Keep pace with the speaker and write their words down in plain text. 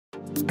Hi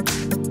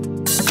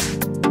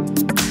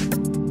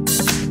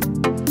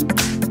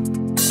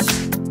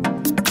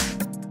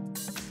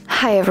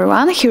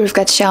everyone, here we've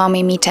got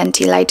Xiaomi Mi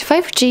 10T Lite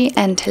 5G,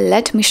 and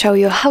let me show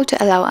you how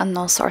to allow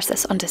unknown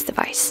sources on this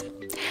device.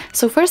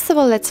 So first of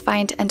all, let's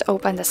find and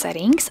open the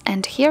settings,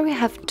 and here we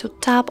have to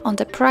tap on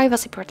the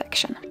privacy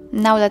protection.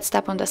 Now let's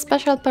tap on the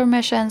special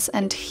permissions,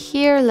 and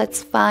here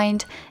let's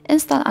find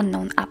install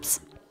unknown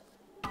apps.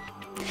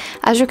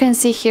 As you can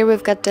see here,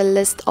 we've got the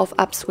list of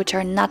apps which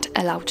are not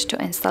allowed to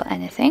install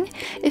anything.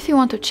 If you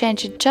want to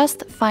change it,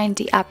 just find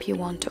the app you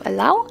want to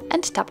allow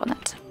and tap on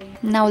it.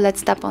 Now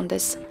let's tap on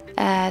this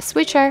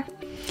switcher,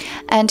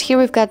 and here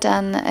we've got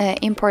an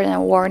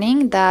important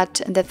warning that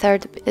the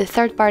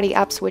third-party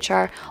apps which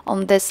are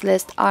on this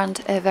list aren't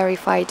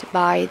verified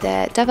by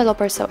the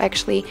developer, so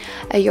actually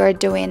you're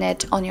doing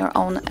it on your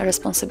own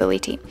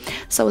responsibility.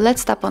 So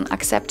let's tap on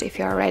accept if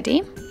you're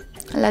ready.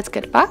 Let's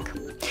get back,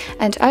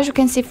 and as you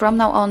can see, from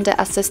now on the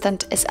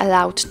assistant is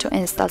allowed to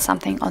install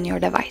something on your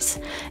device.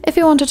 If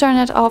you want to turn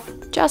it off,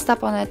 just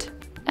tap on it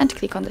and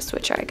click on the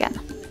switcher again.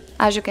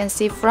 As you can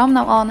see, from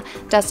now on,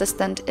 the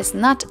assistant is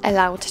not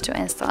allowed to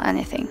install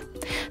anything.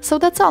 So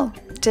that's all.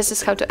 This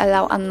is how to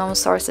allow unknown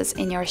sources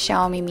in your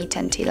Xiaomi Mi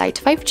 10T Lite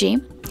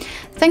 5G.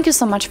 Thank you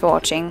so much for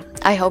watching.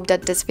 I hope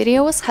that this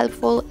video was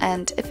helpful,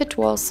 and if it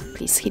was,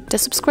 please hit the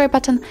subscribe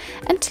button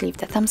and leave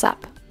the thumbs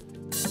up.